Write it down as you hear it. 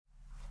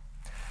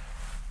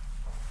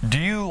Do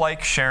you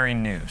like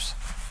sharing news?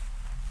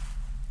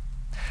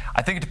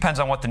 I think it depends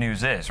on what the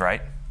news is,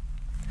 right?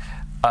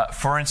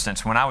 For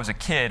instance, when I was a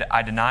kid,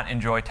 I did not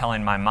enjoy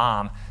telling my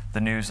mom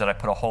the news that I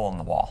put a hole in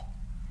the wall.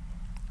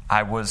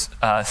 I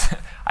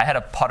had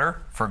a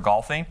putter for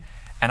golfing,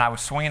 and I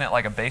was swinging it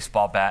like a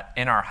baseball bat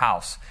in our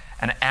house.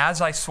 And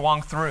as I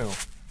swung through,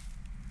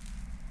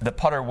 the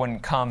putter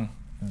wouldn't come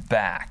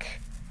back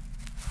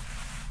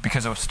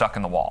because it was stuck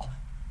in the wall.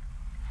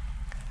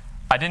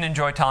 I didn't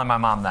enjoy telling my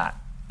mom that.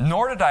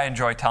 Nor did I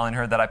enjoy telling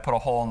her that I put a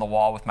hole in the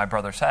wall with my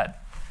brother's head.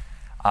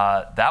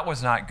 That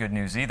was not good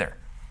news either.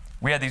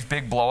 We had these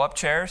big blow-up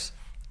chairs,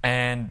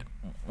 and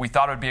we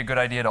thought it would be a good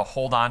idea to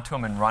hold on to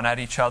them and run at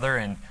each other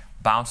and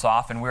bounce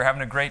off, and we were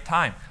having a great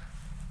time.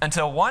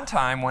 Until one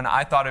time when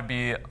I thought it would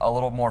be a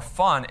little more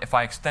fun if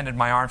I extended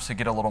my arms to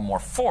get a little more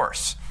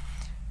force.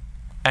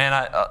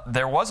 And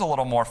there was a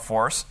little more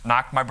force,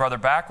 knocked my brother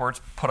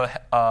backwards, put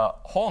a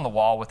hole in the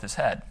wall with his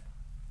head.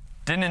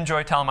 Didn't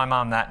enjoy telling my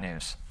mom that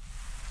news.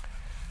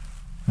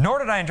 Nor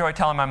did I enjoy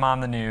telling my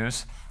mom the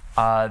news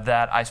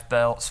that I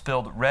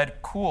spilled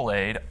red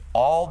Kool-Aid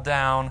all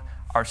down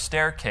our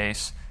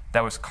staircase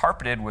that was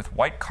carpeted with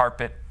white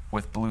carpet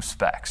with blue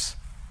specks.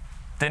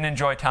 Didn't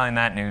enjoy telling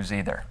that news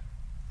either.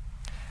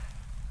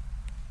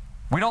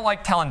 We don't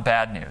like telling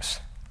bad news.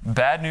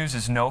 Bad news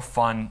is no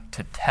fun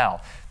to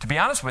tell. To be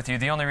honest with you,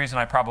 the only reason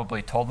I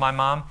probably told my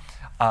mom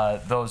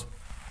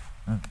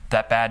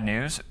that bad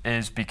news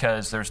is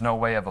because there's no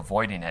way of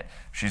avoiding it.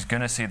 She's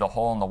going to see the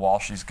hole in the wall.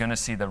 She's going to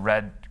see the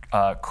red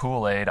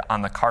Kool-Aid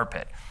on the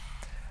carpet.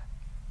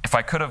 If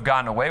I could have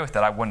gotten away with it,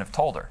 I wouldn't have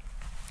told her.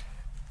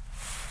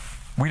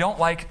 We don't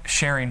like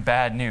sharing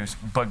bad news,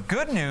 but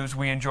good news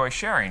we enjoy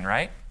sharing,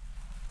 right?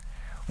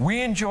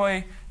 We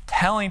enjoy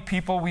telling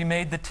people we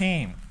made the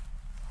team.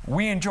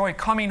 We enjoy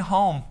coming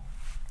home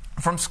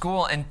from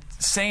school and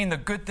saying the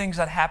good things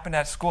that happened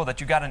at school,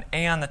 that you got an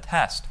A on the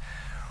test.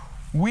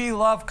 We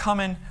love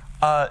coming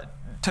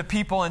to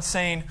people and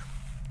saying,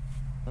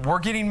 we're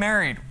getting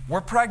married,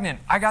 we're pregnant,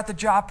 I got the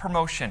job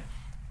promotion.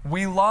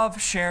 We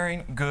love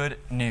sharing good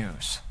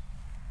news.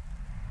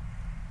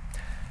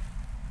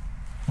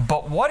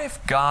 But what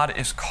if God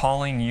is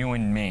calling you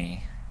and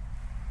me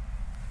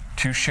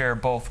to share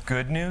both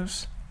good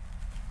news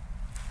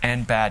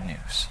and bad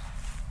news?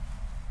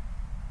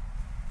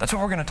 That's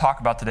what we're going to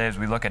talk about today as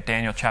we look at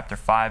Daniel chapter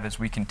 5 as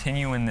we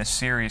continue in this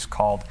series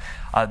called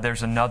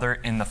There's Another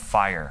in the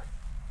Fire.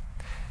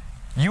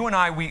 You and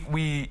I,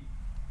 we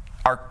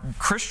are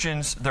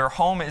Christians. Their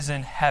home is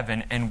in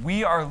heaven, and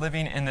we are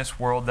living in this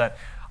world that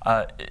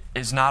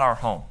is not our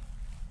home.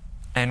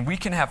 And we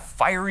can have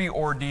fiery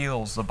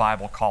ordeals, the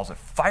Bible calls it,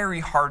 fiery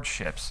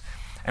hardships.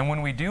 And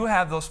when we do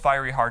have those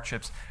fiery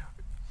hardships,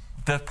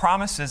 the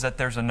promise is that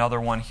there's another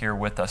one here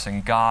with us,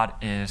 and God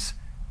is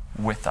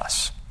with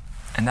us.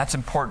 And that's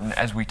important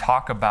as we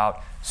talk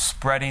about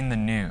spreading the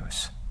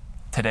news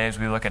today as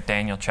we look at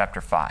Daniel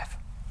chapter 5.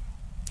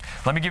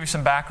 Let me give you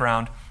some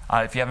background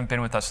if you haven't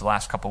been with us the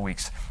last couple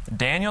weeks.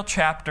 Daniel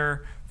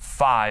chapter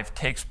 5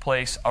 takes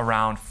place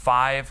around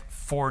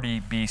 540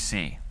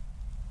 BC.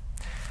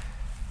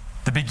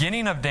 The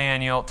beginning of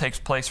Daniel takes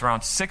place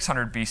around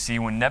 600 BC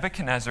when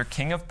Nebuchadnezzar,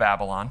 king of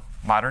Babylon,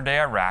 modern-day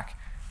Iraq,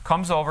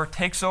 comes over,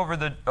 takes over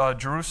the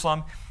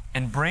Jerusalem,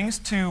 and brings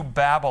to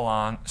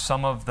Babylon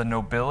some of the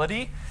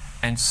nobility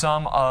and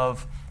some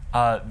of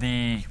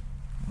the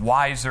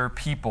wiser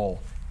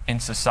people in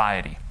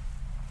society.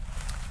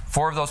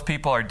 4 of those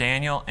people are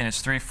Daniel and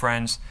his 3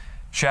 friends,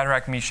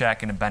 Shadrach,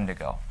 Meshach, and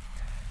Abednego.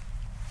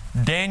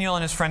 Daniel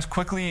and his friends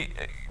quickly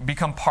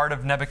become part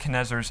of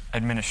Nebuchadnezzar's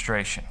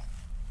administration.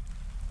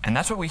 And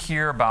that's what we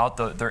hear about,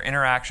 their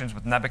interactions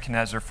with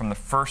Nebuchadnezzar from the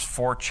first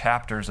 4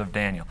 chapters of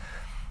Daniel.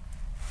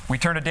 We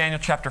turn to Daniel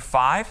chapter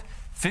 5.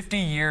 50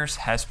 years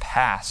has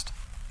passed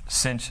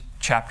since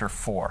chapter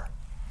 4.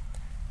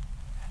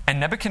 And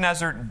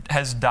Nebuchadnezzar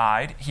has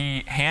died.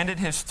 He handed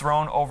his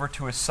throne over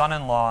to his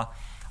son-in-law,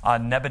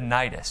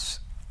 Nabonidus.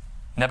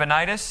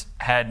 Nabonidus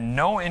had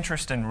no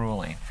interest in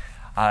ruling.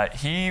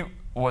 He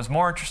was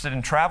more interested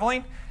in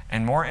traveling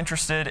and more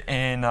interested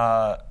in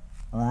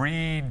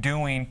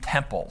redoing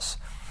temples.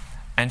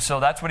 And so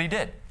that's what he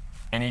did.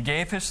 And he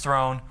gave his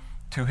throne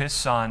to his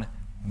son,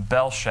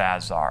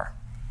 Belshazzar.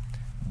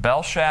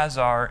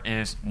 Belshazzar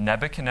is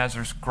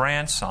Nebuchadnezzar's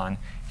grandson.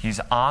 He's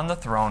on the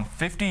throne.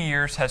 50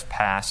 years has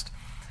passed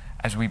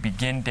as we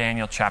begin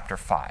Daniel chapter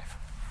 5.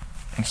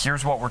 And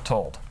here's what we're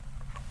told.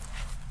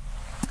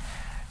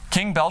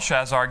 King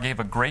Belshazzar gave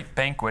a great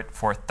banquet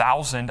for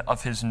 1,000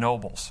 of his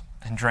nobles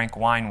and drank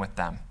wine with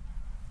them.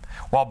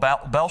 While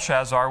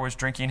Belshazzar was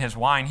drinking his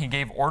wine, he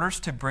gave orders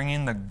to bring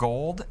in the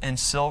gold and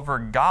silver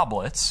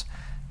goblets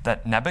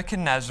that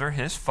Nebuchadnezzar,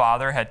 his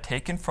father, had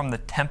taken from the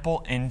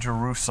temple in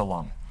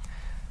Jerusalem,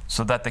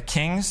 so that the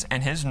kings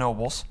and his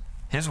nobles,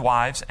 his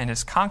wives, and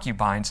his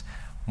concubines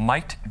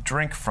might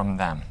drink from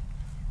them.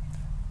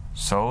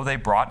 So they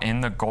brought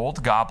in the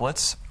gold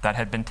goblets that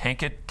had been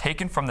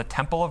taken from the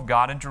temple of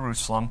God in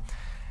Jerusalem,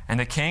 and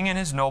the king and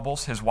his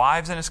nobles, his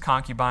wives, and his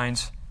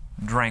concubines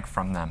drank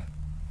from them.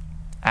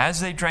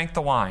 As they drank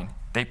the wine,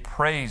 They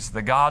praised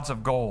the gods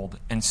of gold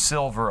and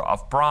silver,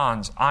 of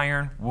bronze,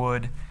 iron,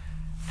 wood,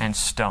 and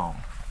stone.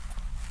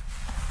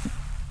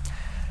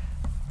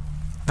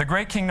 The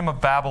great kingdom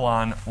of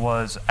Babylon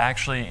was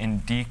actually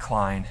in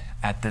decline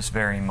at this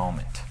very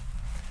moment.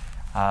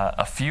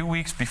 A few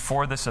weeks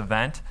before this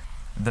event,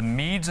 the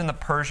Medes and the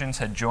Persians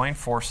had joined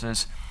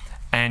forces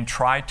and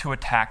tried to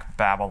attack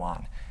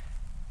Babylon.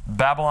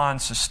 Babylon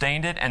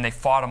sustained it and they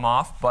fought them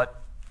off,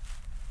 but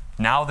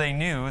now they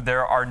knew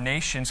there are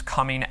nations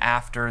coming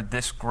after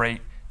this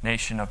great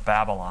nation of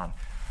Babylon.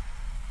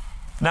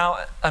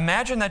 Now,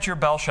 imagine that you're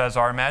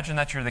Belshazzar, imagine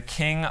that you're the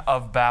king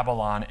of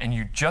Babylon and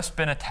you've just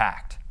been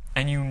attacked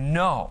and you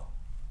know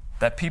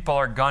that people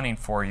are gunning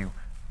for you.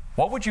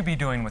 What would you be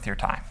doing with your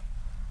time?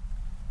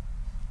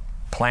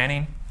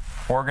 Planning,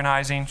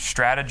 organizing,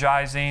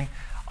 strategizing,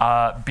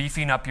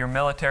 beefing up your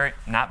military?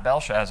 Not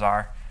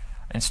Belshazzar.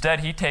 Instead,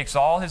 he takes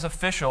all his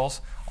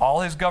officials,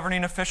 all his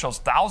governing officials,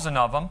 1,000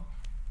 of them,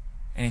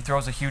 and he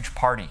throws a huge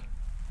party.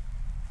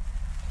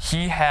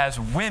 He has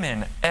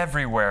women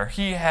everywhere.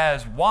 He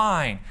has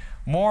wine,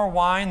 more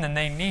wine than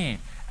they need.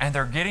 And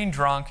they're getting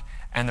drunk,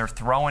 and they're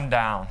throwing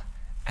down,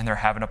 and they're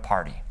having a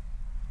party.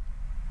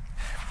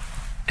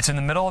 It's in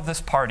the middle of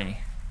this party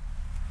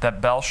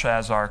that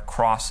Belshazzar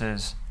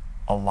crosses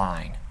a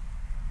line.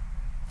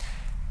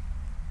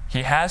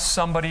 He has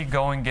somebody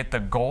go and get the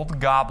gold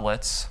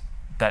goblets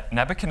that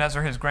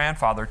Nebuchadnezzar, his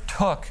grandfather,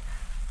 took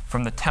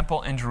from the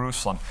temple in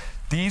Jerusalem.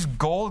 These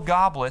gold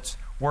goblets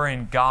were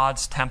in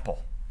God's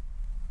temple.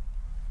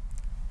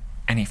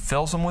 And he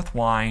fills them with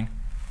wine,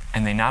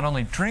 and they not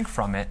only drink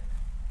from it,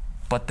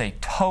 but they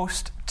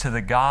toast to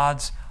the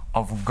gods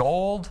of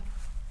gold,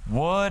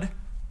 wood,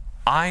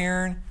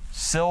 iron,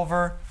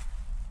 silver,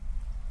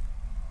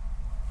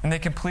 and they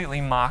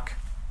completely mock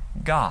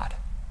God.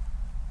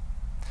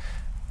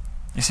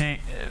 You see,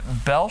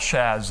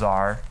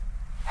 Belshazzar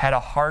had a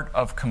heart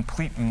of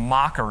complete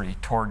mockery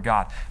toward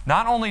God.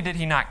 Not only did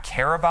he not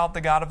care about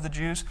the God of the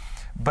Jews,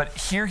 but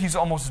here he's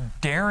almost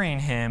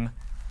daring him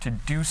to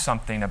do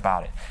something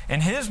about it.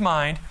 In his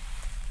mind,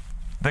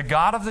 the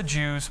God of the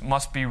Jews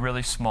must be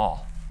really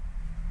small,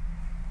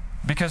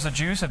 because the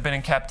Jews have been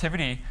in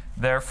captivity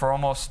there for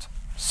almost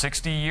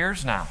 60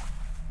 years now,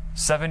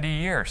 70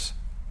 years,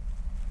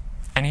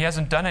 and he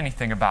hasn't done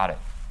anything about it.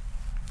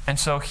 And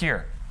so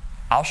here,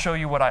 I'll show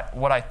you what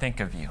I think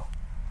of you.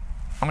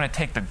 I'm going to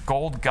take the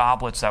gold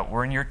goblets that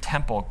were in your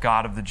temple,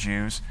 God of the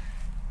Jews,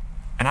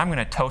 and I'm going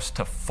to toast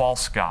to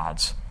false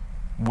gods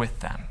with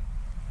them.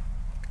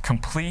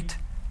 Complete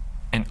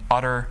and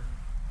utter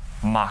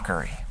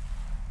mockery.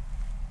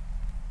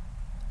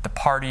 The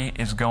party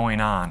is going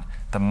on.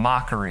 The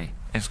mockery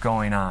is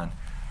going on.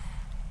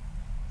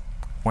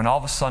 When all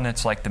of a sudden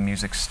it's like the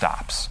music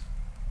stops.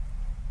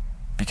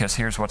 Because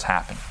here's what's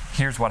happened.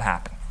 Here's what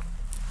happened.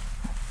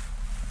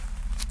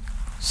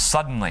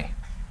 Suddenly,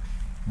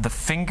 the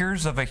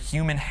fingers of a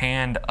human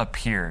hand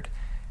appeared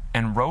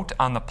and wrote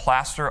on the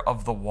plaster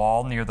of the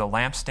wall near the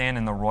lampstand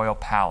in the royal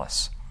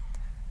palace.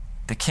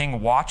 The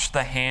king watched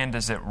the hand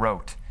as it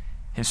wrote.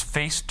 His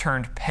face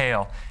turned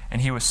pale,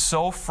 and he was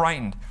so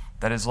frightened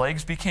that his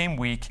legs became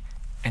weak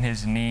and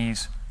his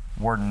knees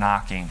were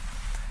knocking.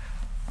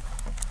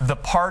 The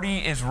party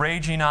is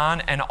raging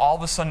on, and all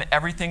of a sudden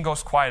everything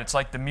goes quiet. It's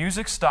like the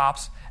music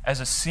stops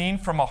as a scene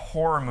from a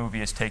horror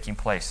movie is taking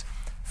place.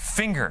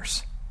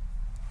 Fingers,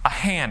 a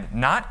hand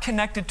not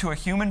connected to a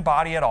human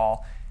body at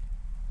all,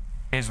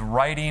 is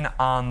writing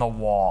on the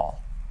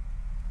wall.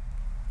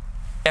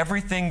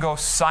 Everything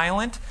goes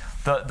silent.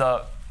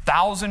 The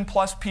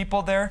 1,000+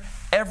 people there,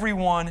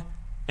 everyone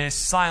is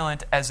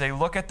silent as they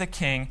look at the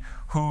king,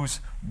 whose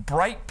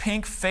bright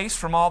pink face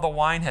from all the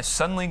wine has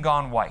suddenly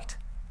gone white.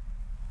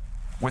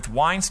 With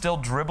wine still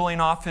dribbling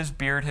off his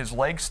beard, his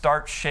legs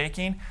start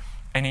shaking,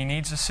 and he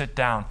needs to sit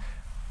down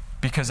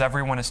because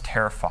everyone is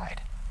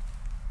terrified.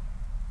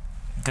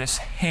 This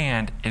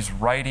hand is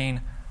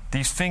writing,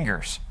 these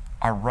fingers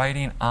are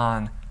writing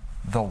on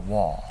the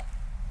wall.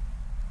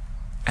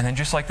 And then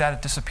just like that,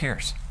 it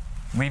disappears,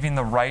 leaving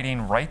the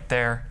writing right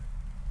there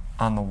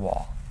on the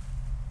wall.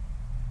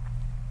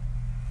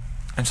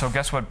 And so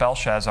guess what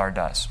Belshazzar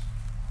does?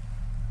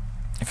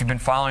 If you've been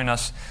following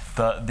us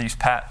these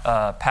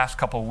past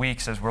couple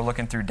weeks as we're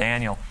looking through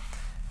Daniel,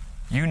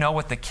 you know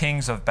what the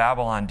kings of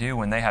Babylon do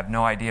when they have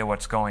no idea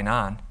what's going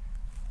on.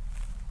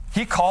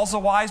 He calls the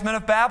wise men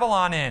of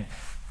Babylon in.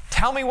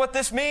 Tell me what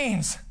this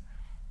means.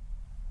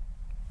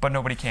 But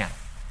nobody can.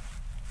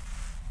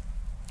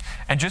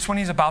 And just when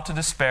he's about to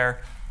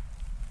despair,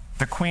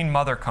 the queen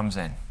mother comes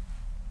in.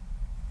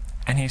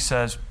 And she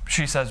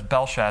says,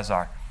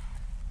 Belshazzar,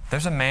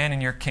 there's a man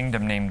in your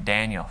kingdom named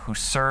Daniel who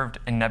served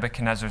in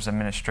Nebuchadnezzar's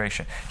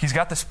administration. He's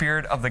got the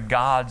spirit of the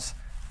gods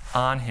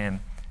on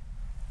him,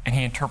 and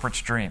he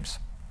interprets dreams.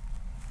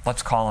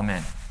 Let's call him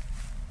in.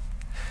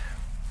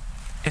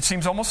 It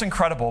seems almost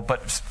incredible,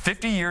 but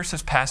 50 years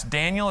has passed.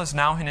 Daniel is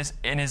now in his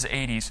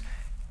 80s,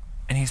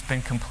 and he's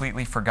been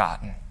completely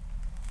forgotten.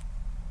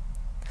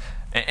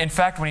 In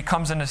fact, when he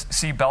comes in to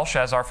see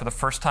Belshazzar for the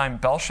first time,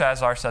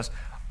 Belshazzar says,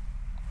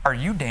 "Are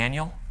you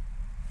Daniel?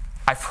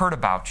 I've heard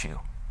about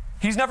you.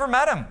 He's never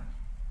met him.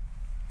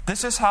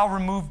 This is how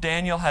removed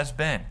Daniel has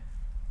been.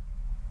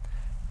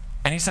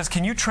 And he says,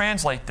 can you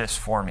translate this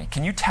for me?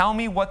 Can you tell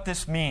me what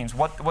this means,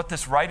 what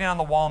this writing on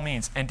the wall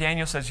means? And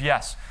Daniel says,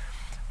 yes.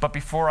 But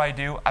before I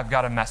do, I've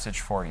got a message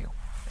for you.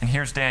 And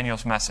here's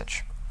Daniel's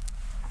message.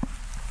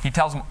 He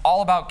tells him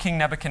all about King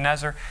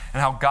Nebuchadnezzar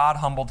and how God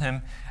humbled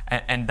him,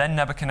 and then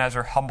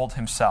Nebuchadnezzar humbled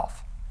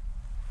himself.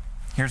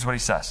 Here's what he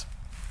says.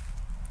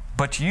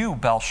 But you,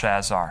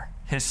 Belshazzar,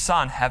 his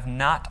son, have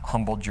not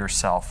humbled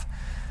yourself,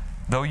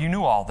 though you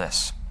knew all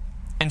this.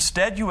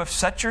 Instead, you have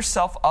set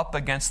yourself up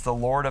against the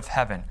Lord of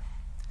heaven.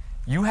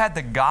 You had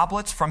the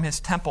goblets from his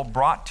temple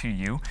brought to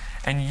you,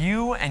 and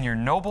you and your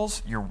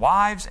nobles, your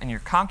wives, and your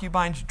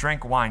concubines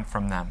drank wine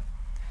from them.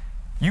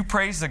 You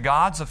praised the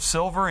gods of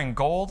silver and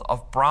gold,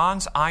 of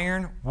bronze,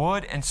 iron,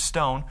 wood, and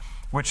stone,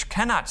 which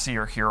cannot see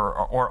or hear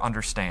or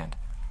understand.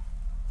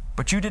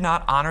 But you did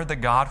not honor the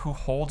God who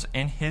holds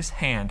in his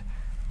hand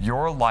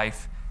your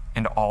life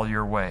and all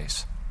your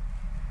ways.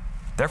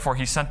 Therefore,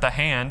 he sent the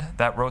hand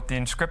that wrote the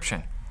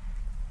inscription.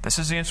 This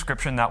is the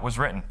inscription that was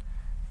written.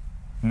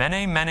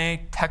 Mene,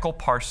 mene, tekel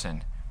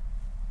parsin.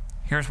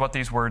 Here's what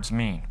these words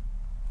mean.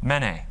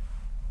 Mene,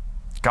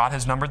 God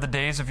has numbered the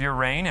days of your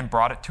reign and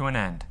brought it to an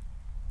end.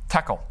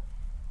 Tekel,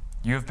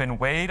 you have been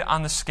weighed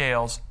on the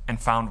scales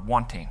and found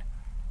wanting.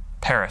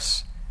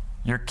 Paris,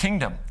 your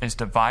kingdom is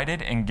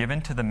divided and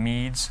given to the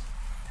Medes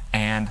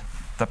and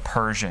the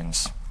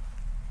Persians.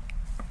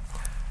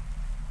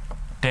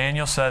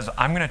 Daniel says,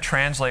 I'm going to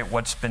translate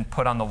what's been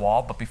put on the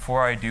wall, but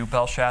before I do,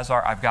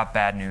 Belshazzar, I've got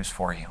bad news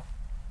for you.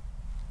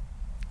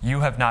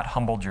 You have not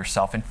humbled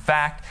yourself. In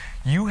fact,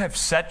 you have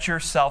set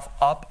yourself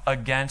up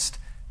against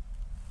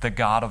the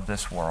God of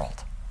this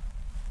world.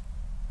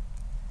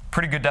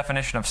 Pretty good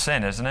definition of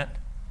sin, isn't it?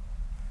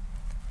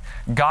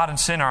 God and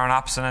sin are on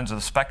opposite ends of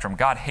the spectrum.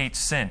 God hates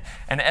sin.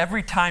 And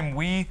every time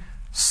we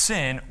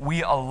sin,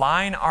 we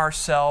align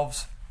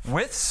ourselves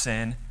with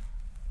sin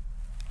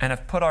and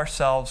have put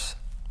ourselves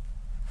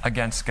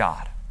against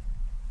God.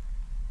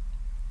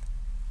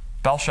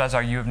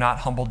 Belshazzar, you have not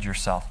humbled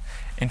yourself.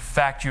 In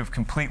fact, you have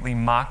completely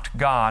mocked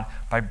God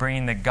by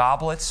bringing the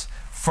goblets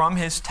from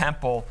his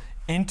temple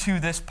into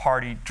this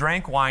party,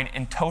 drank wine,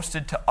 and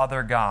toasted to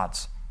other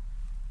gods.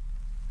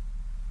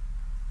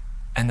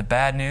 And the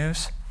bad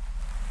news,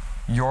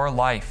 your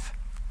life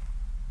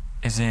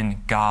is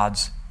in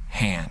God's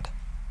hand,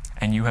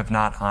 and you have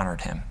not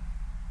honored him.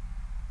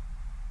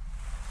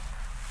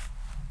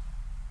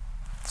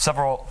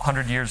 Several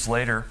hundred years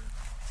later,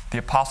 the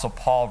Apostle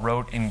Paul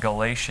wrote in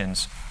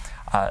Galatians,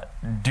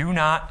 do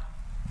not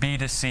be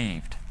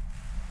deceived.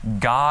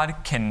 God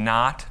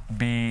cannot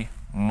be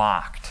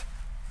mocked.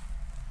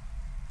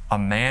 A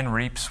man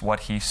reaps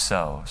what he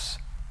sows.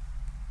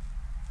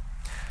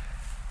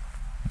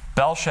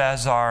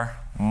 Belshazzar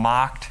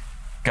mocked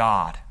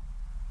God.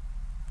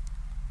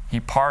 He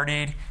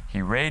partied,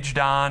 he raged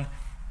on,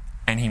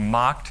 and he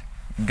mocked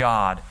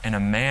God. And a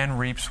man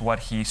reaps what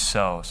he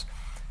sows.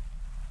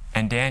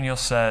 And Daniel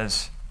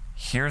says,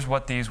 here's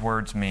what these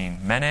words mean.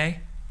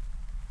 Mene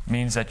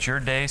means that your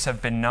days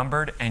have been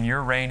numbered and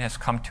your reign has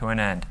come to an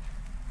end.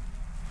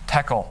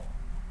 Tekel,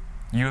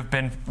 you have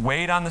been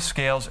weighed on the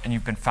scales and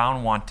you've been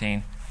found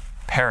wanting.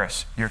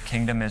 Paris, your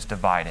kingdom is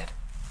divided.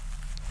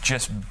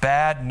 Just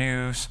bad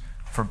news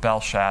for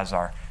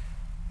Belshazzar.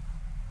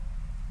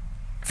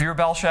 If you were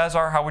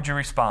Belshazzar, how would you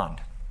respond?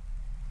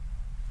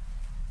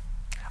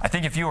 I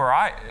think if you or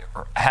I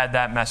had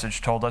that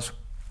message told us,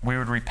 we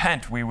would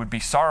repent, we would be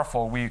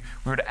sorrowful, we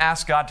would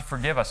ask God to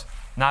forgive us.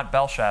 Not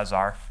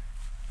Belshazzar.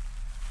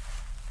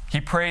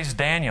 He praised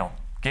Daniel,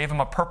 gave him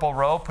a purple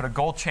robe, put a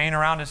gold chain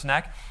around his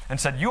neck, and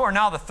said, you are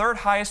now the third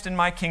highest in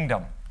my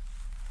kingdom.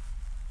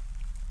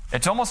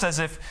 It's almost as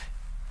if,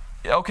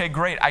 okay,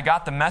 great, I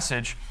got the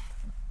message,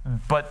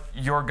 but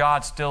your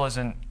God still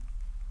isn't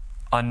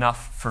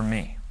enough for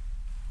me.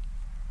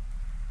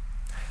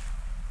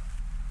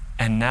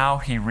 And now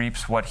he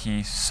reaps what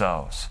he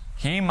sows.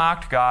 He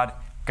mocked God,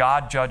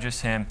 God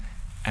judges him,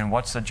 and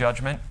what's the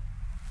judgment?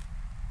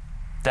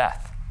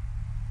 Death.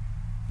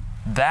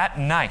 That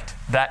night,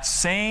 that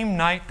same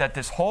night that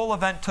this whole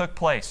event took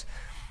place,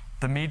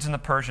 the Medes and the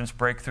Persians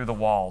break through the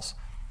walls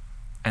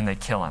and they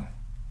kill him.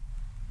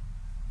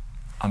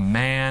 A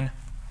man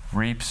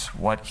reaps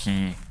what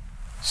he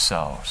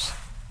sows.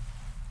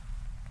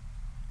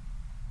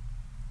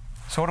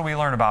 So what do we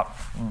learn about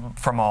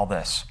from all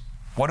this?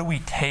 What do we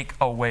take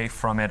away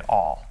from it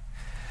all?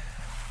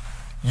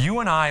 You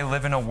and I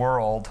live in a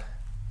world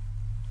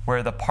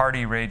where the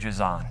party rages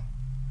on,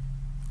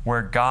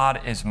 where God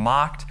is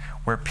mocked,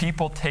 where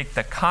people take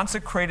the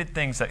consecrated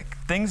things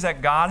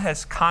that God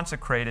has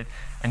consecrated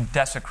and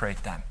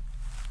desecrate them.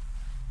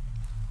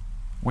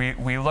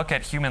 We look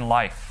at human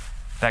life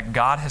that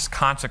God has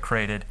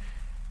consecrated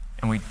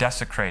and we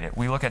desecrate it.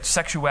 We look at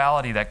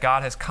sexuality that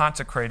God has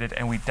consecrated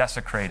and we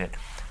desecrate it.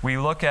 We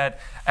look at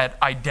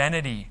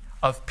identity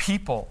of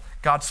people,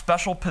 God's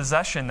special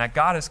possession that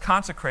God has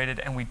consecrated,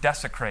 and we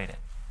desecrate it.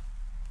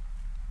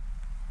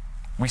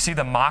 We see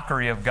the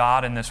mockery of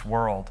God in this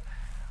world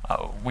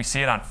We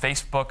see it on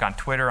Facebook, on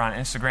Twitter, on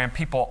Instagram,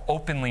 people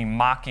openly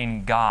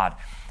mocking God.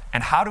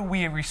 And how do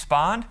we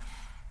respond?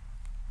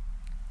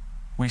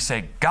 We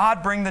say,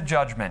 God, bring the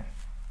judgment.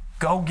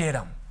 Go get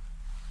him.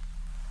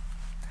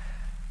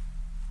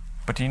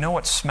 But do you know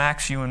what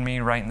smacks you and me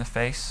right in the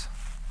face?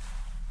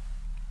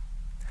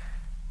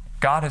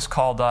 God has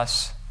called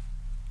us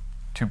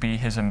to be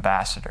his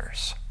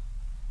ambassadors,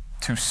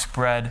 to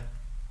spread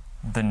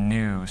the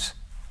news,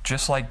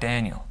 just like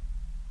Daniel.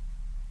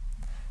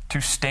 To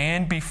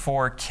stand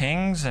before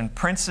kings and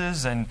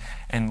princes and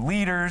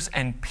leaders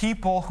and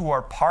people who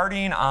are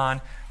partying on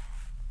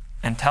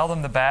and tell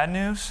them the bad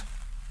news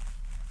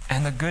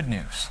and the good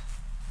news.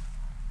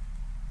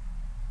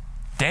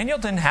 Daniel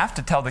didn't have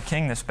to tell the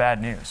king this bad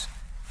news.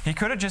 He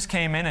could have just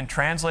came in and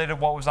translated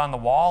what was on the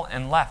wall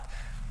and left.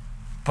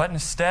 But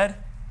instead,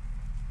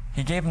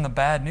 he gave him the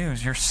bad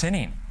news. You're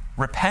sinning.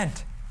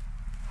 Repent.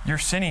 You're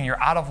sinning.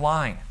 You're out of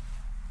line.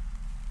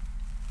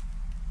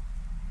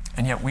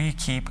 And yet we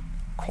keep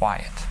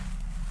quiet.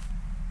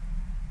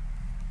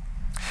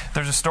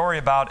 There's a story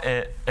about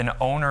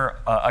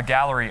a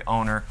gallery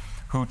owner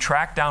who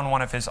tracked down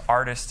one of his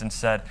artists and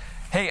said,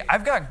 "Hey,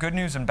 I've got good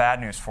news and bad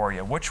news for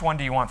you. Which one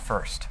do you want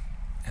first?"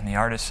 And the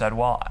artist said,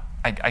 "Well,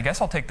 I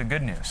guess I'll take the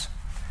good news.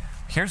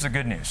 Here's the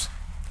good news.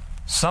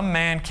 Some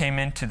man came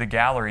into the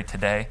gallery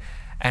today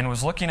and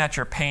was looking at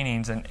your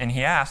paintings, and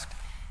he asked,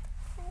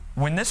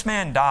 when this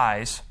man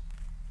dies,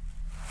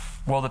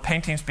 will the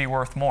paintings be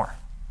worth more?"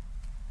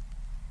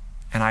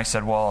 And I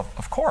said, "Well,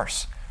 of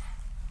course."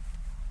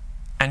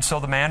 And so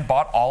the man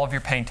bought all of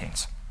your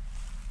paintings.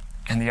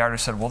 And the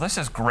artist said, "Well, this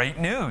is great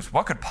news.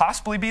 What could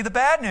possibly be the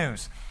bad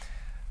news?"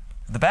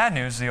 The bad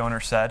news, the owner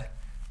said,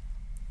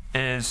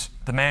 is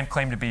the man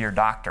claimed to be your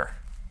doctor.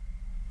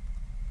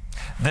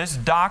 This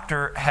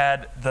doctor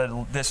had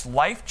this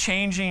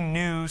life-changing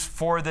news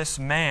for this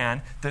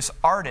man, this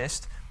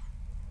artist,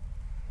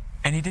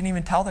 and he didn't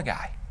even tell the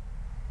guy.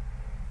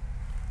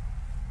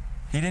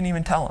 He didn't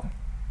even tell him.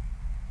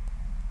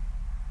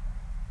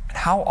 And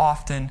how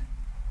often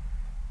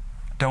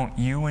don't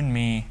you and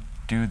me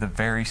do the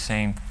very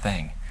same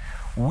thing?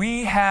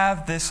 We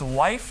have this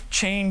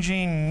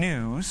life-changing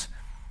news,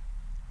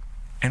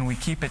 and we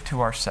keep it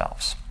to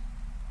ourselves.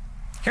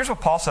 Here's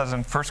what Paul says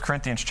in 1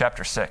 Corinthians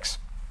chapter 6.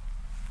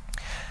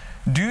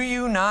 "Do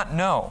you not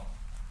know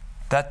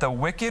that the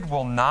wicked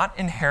will not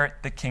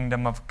inherit the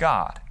kingdom of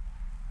God?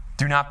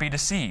 Do not be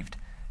deceived.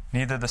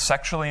 Neither the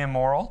sexually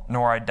immoral,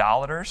 nor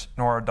idolaters,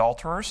 nor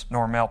adulterers,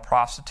 nor male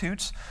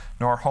prostitutes,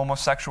 nor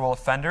homosexual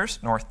offenders,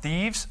 nor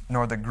thieves,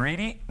 nor the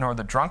greedy, nor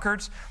the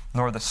drunkards,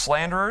 nor the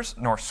slanderers,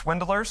 nor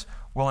swindlers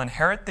will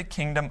inherit the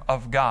kingdom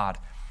of God.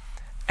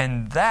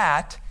 And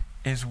that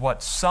is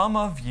what some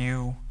of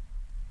you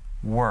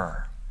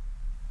were."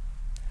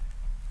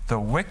 The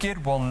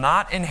wicked will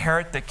not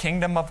inherit the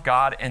kingdom of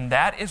God, and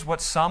that is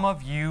what some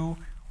of you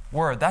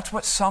were. That's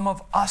what some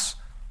of us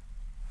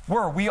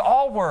were. We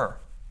all were.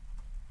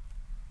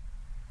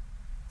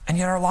 And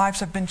yet our lives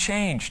have been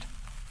changed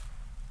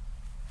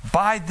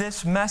by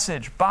this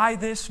message, by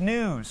this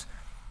news.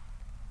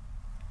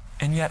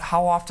 And yet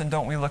how often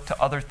don't we look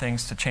to other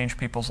things to change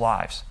people's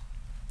lives?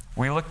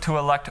 We look to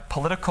elect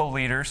political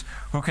leaders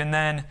who can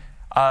then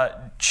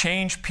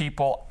change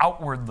people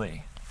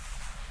outwardly.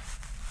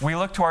 We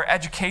look to our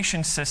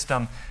education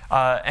system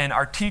and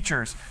our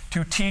teachers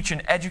to teach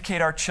and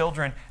educate our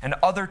children and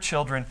other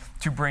children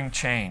to bring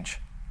change.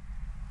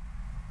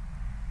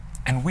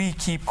 And we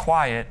keep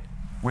quiet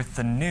with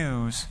the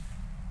news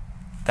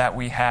that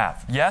we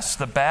have. Yes,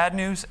 the bad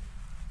news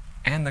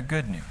and the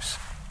good news.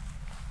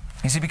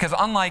 You see, because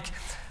unlike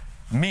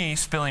me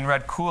spilling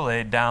red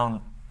Kool-Aid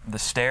down the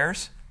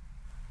stairs,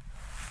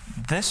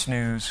 this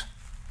news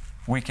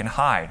we can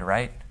hide,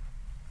 right?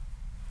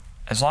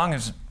 As long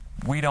as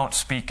we don't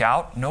speak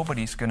out,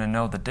 nobody's going to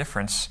know the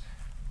difference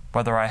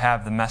whether I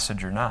have the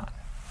message or not.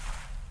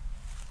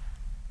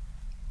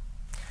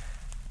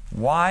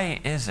 Why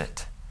is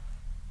it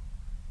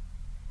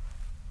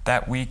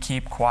that we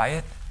keep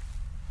quiet?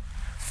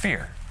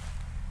 Fear.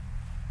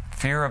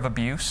 Fear of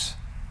abuse.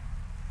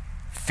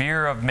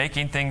 Fear of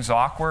making things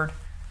awkward.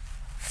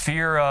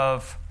 Fear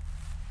of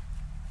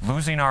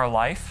losing our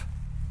life.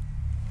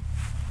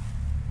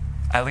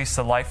 At least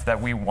the life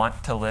that we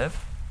want to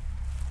live.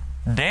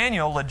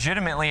 Daniel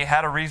legitimately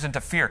had a reason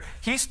to fear.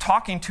 He's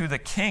talking to the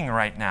king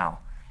right now.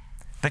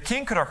 The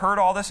king could have heard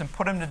all this and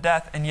put him to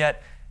death, and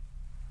yet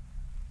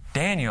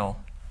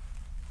Daniel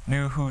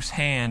knew whose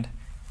hand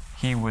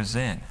he was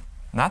in.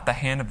 Not the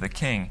hand of the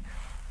king,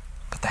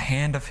 but the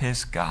hand of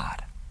his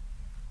God.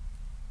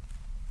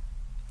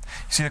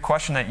 See, the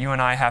question that you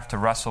and I have to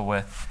wrestle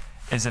with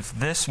is if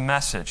this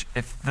message,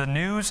 if the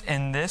news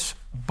in this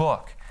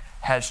book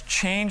has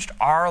changed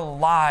our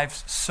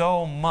lives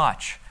so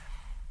much,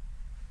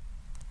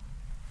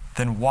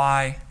 then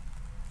why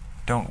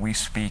don't we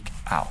speak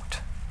out?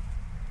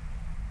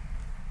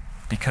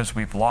 Because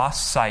we've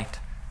lost sight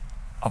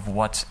of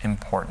what's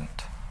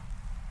important.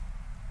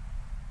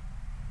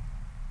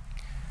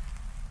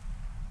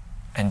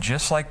 And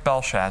just like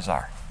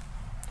Belshazzar,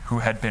 who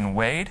had been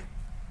weighed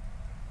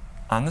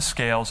on the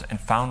scales and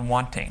found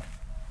wanting,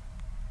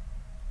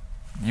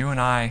 you and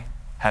I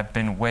have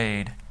been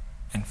weighed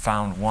and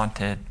found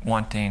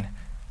wanting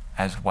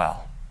as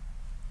well.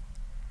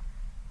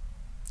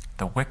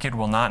 The wicked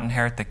will not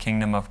inherit the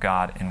kingdom of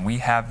God, and we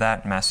have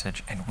that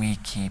message, and we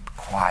keep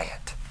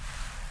quiet.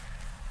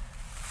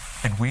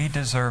 And we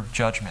deserve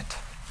judgment,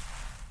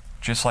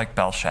 just like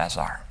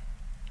Belshazzar.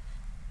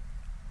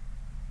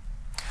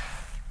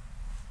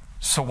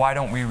 So why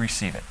don't we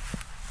receive it?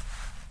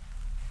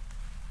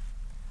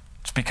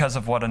 It's because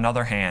of what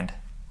another hand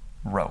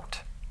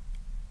wrote.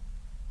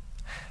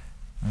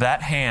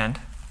 That hand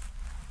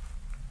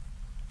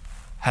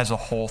has a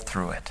hole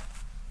through it,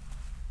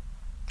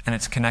 and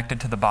it's connected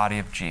to the body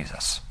of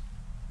Jesus.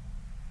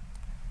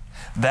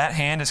 That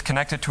hand is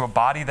connected to a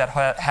body that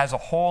has a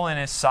hole in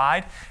his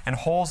side and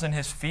holes in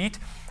his feet,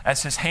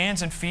 as his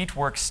hands and feet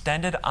were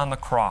extended on the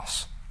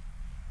cross,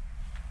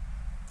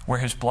 where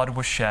his blood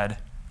was shed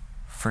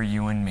for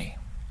you and me.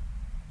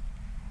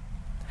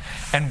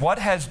 And what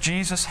has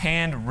Jesus'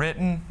 hand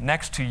written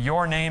next to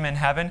your name in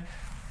heaven?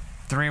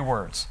 3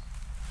 words.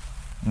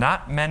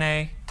 Not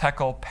mene,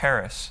 tekel,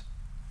 paris,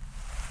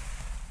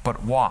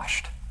 but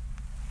washed,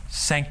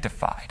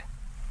 sanctified,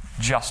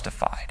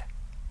 justified.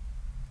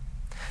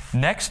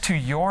 Next to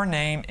your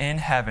name in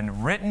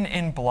heaven, written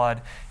in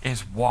blood,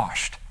 is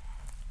washed.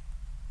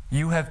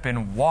 You have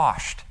been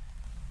washed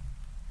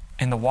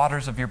in the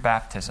waters of your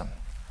baptism,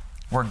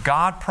 where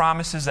God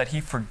promises that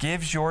He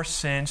forgives your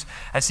sins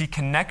as He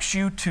connects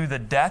you to the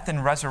death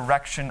and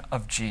resurrection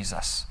of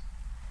Jesus.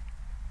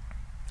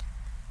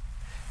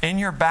 In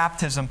your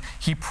baptism,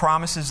 He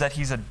promises that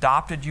He's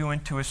adopted you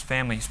into His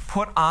family. He's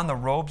put on the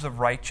robes of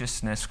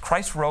righteousness,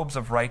 Christ's robes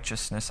of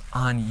righteousness,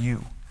 on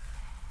you.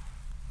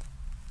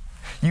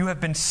 You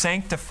have been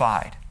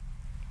sanctified.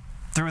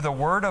 Through the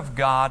Word of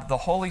God, the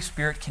Holy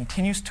Spirit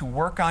continues to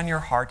work on your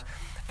heart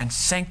and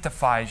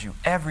sanctifies you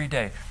every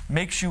day,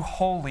 makes you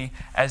holy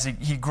as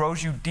He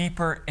grows you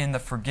deeper in the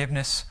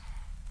forgiveness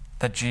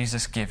that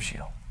Jesus gives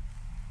you.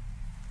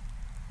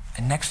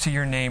 And next to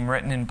your name,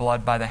 written in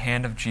blood by the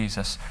hand of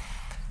Jesus,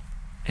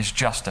 is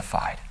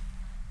justified,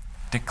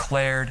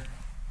 declared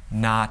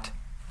not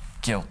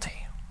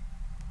guilty.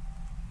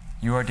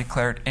 You are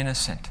declared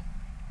innocent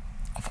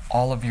of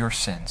all of your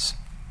sins.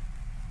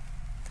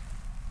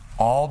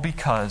 All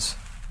because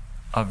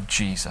of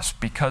Jesus,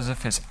 because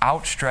of His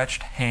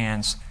outstretched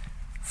hands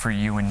for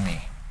you and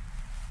me.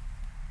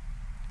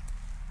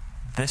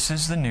 This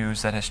is the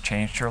news that has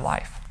changed your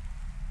life.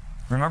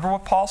 Remember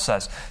what Paul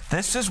says.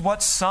 This is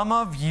what some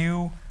of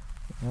you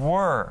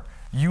were.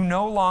 You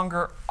no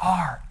longer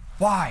are.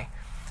 Why?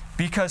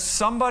 Because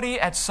somebody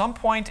at some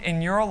point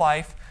in your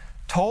life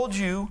told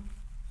you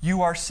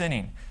you are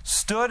sinning,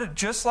 stood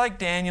just like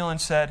Daniel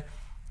and said,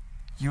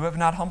 you have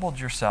not humbled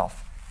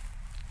yourself.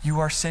 You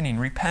are sinning.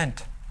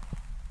 Repent.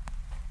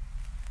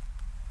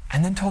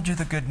 And then told you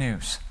the good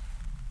news.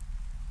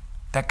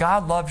 That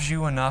God loves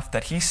you enough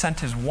that He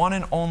sent His one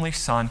and only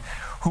Son,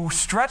 who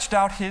stretched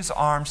out His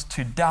arms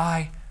to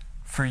die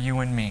for you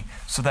and me,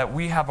 so that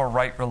we have a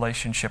right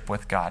relationship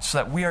with God, so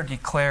that we are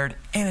declared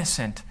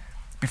innocent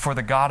before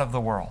the God of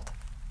the world.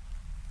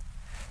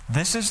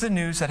 This is the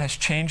news that has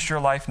changed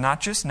your life,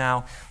 not just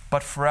now,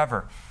 but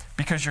forever,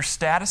 because your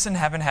status in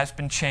heaven has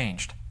been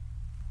changed.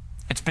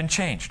 It's been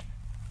changed.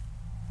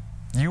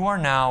 You are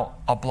now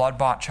a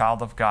blood-bought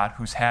child of God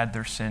who's had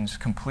their sins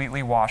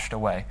completely washed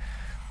away.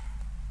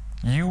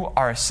 You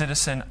are a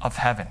citizen of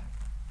heaven.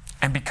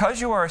 And because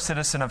you are a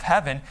citizen of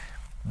heaven,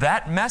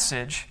 that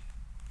message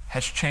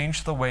has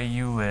changed the way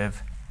you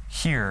live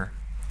here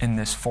in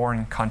this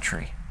foreign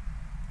country.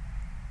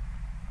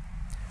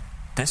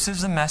 This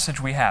is the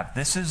message we have.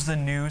 This is the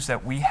news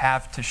that we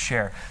have to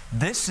share.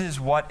 This is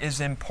what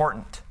is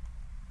important.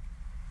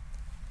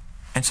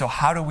 And so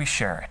how do we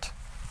share it?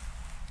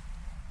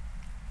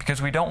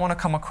 Because we don't want to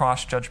come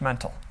across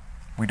judgmental.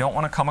 We don't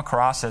want to come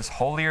across as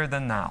holier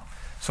than thou.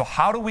 So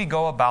how do we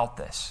go about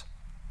this?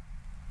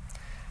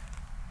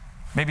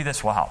 Maybe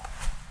this will help.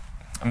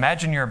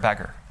 Imagine you're a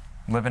beggar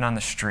living on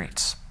the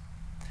streets.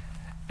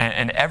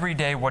 And every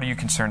day, what are you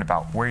concerned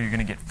about? Where you're going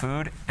to get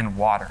food and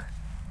water.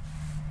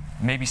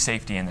 Maybe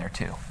safety in there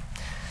too.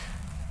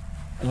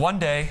 One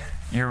day,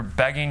 you're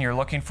begging, you're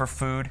looking for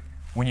food,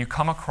 when you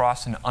come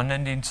across an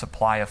unending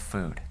supply of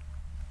food.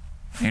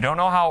 You don't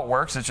know how it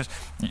works. It's just,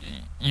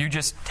 you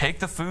just take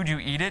the food, you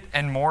eat it,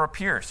 and more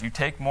appears. You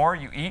take more,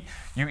 you eat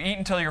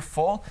until you're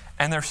full,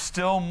 and there's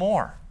still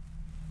more.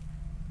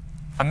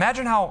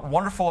 Imagine how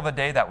wonderful of a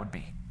day that would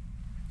be.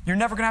 You're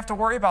never going to have to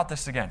worry about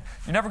this again.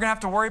 You're never going to have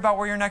to worry about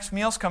where your next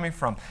meal's coming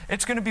from.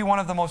 It's going to be one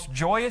of the most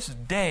joyous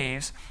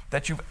days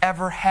that you've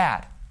ever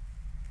had.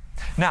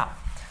 Now,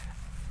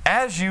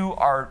 as you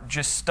are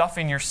just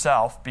stuffing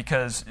yourself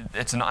because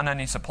it's an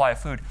unending supply of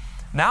food,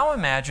 now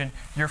imagine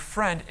your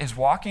friend is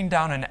walking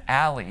down an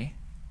alley.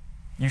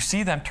 You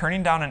see them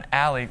turning down an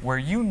alley where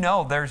you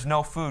know there's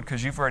no food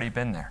because you've already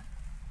been there.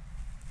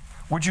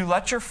 Would you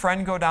let your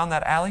friend go down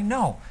that alley?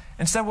 No.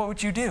 Instead, what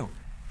would you do?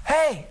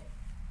 Hey,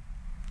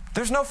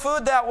 there's no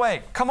food that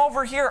way. Come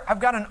over here. I've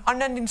got an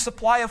unending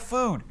supply of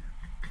food.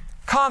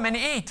 Come and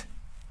eat.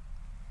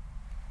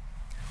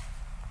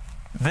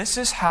 This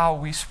is how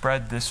we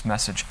spread this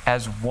message,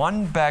 as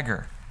one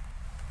beggar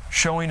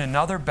showing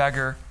another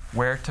beggar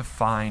where to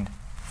find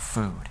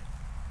food.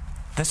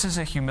 This is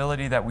a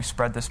humility that we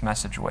spread this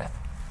message with.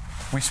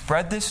 We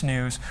spread this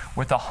news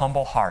with a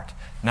humble heart.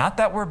 Not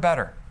that we're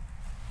better,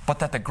 but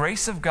that the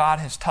grace of God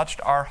has touched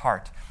our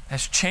heart,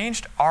 has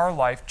changed our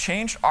life,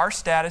 changed our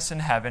status in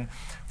heaven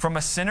from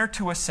a sinner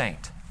to a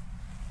saint,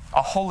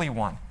 a holy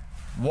one,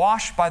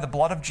 washed by the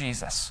blood of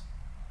Jesus.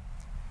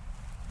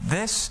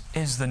 This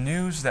is the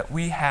news that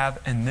we have,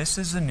 and this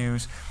is the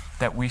news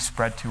that we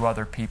spread to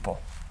other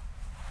people.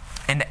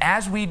 And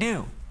as we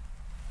do,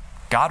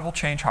 God will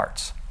change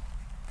hearts.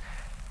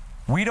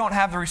 We don't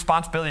have the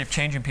responsibility of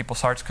changing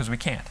people's hearts because we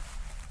can't.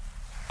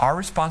 Our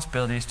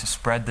responsibility is to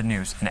spread the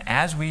news. And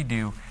as we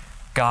do,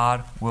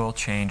 God will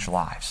change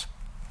lives.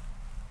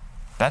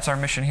 That's our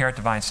mission here at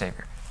Divine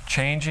Savior.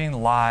 Changing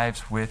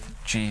lives with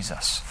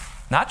Jesus.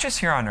 Not just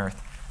here on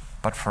earth,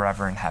 but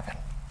forever in heaven.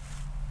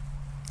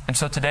 And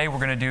so today we're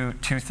going to do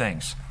two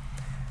things.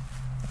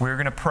 We're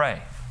going to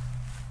pray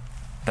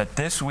that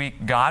this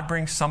week God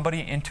brings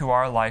somebody into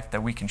our life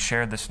that we can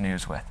share this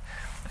news with.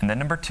 And then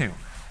number two,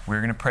 we're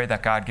going to pray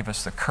that God give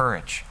us the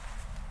courage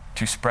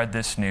to spread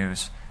this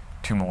news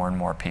to more and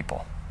more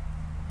people.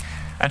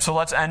 And so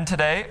let's end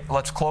today.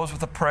 Let's close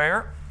with a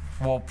prayer.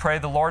 We'll pray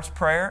the Lord's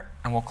Prayer,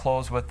 and we'll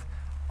close with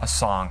a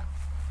song.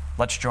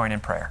 Let's join in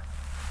prayer.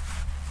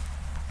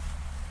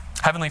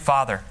 Heavenly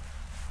Father,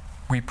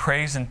 we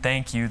praise and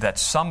thank you that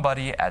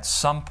somebody at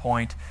some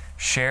point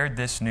shared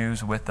this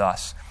news with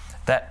us,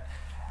 that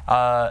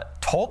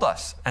told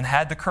us and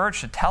had the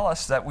courage to tell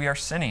us that we are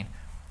sinning,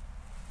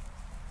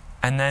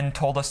 and then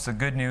told us the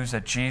good news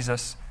that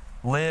Jesus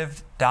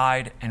lived,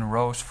 died, and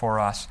rose for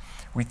us.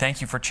 We thank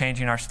you for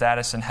changing our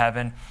status in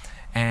heaven,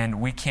 and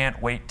we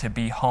can't wait to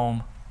be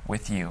home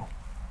with you.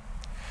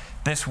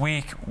 This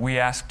week, we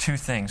ask two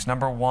things.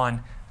 Number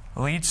one,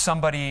 lead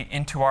somebody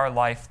into our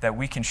life that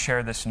we can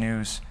share this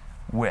news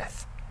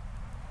with.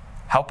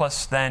 Help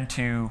us then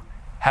to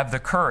have the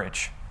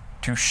courage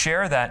to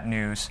share that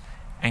news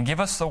and give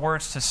us the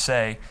words to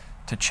say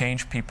to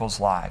change people's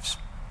lives.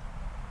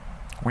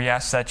 We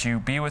ask that you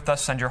be with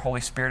us, send your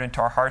Holy Spirit into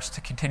our hearts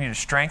to continue to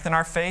strengthen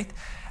our faith,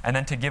 and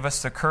then to give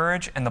us the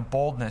courage and the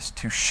boldness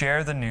to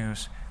share the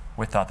news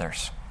with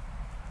others.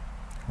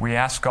 We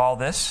ask all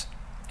this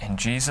in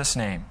Jesus'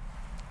 name.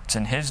 It's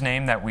in His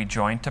name that we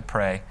join to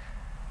pray.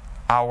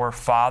 Our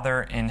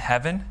Father in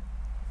heaven,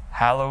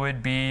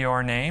 hallowed be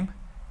your name.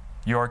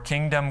 Your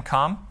kingdom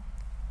come,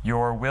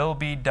 your will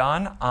be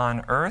done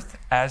on earth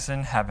as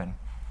in heaven.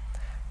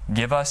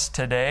 Give us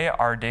today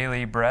our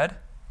daily bread.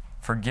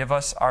 Forgive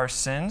us our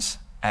sins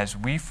as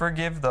we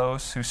forgive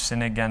those who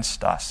sin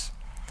against us.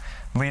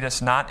 Lead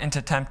us not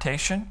into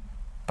temptation,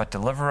 but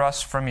deliver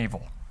us from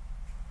evil.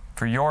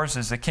 For yours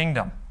is the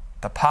kingdom,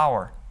 the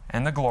power,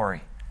 and the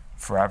glory,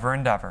 forever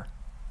and ever.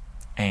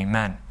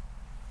 Amen.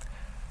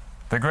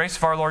 The grace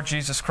of our Lord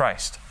Jesus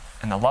Christ,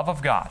 and the love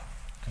of God,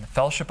 and the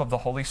fellowship of the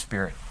Holy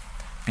Spirit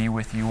be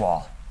with you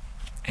all.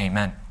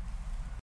 Amen.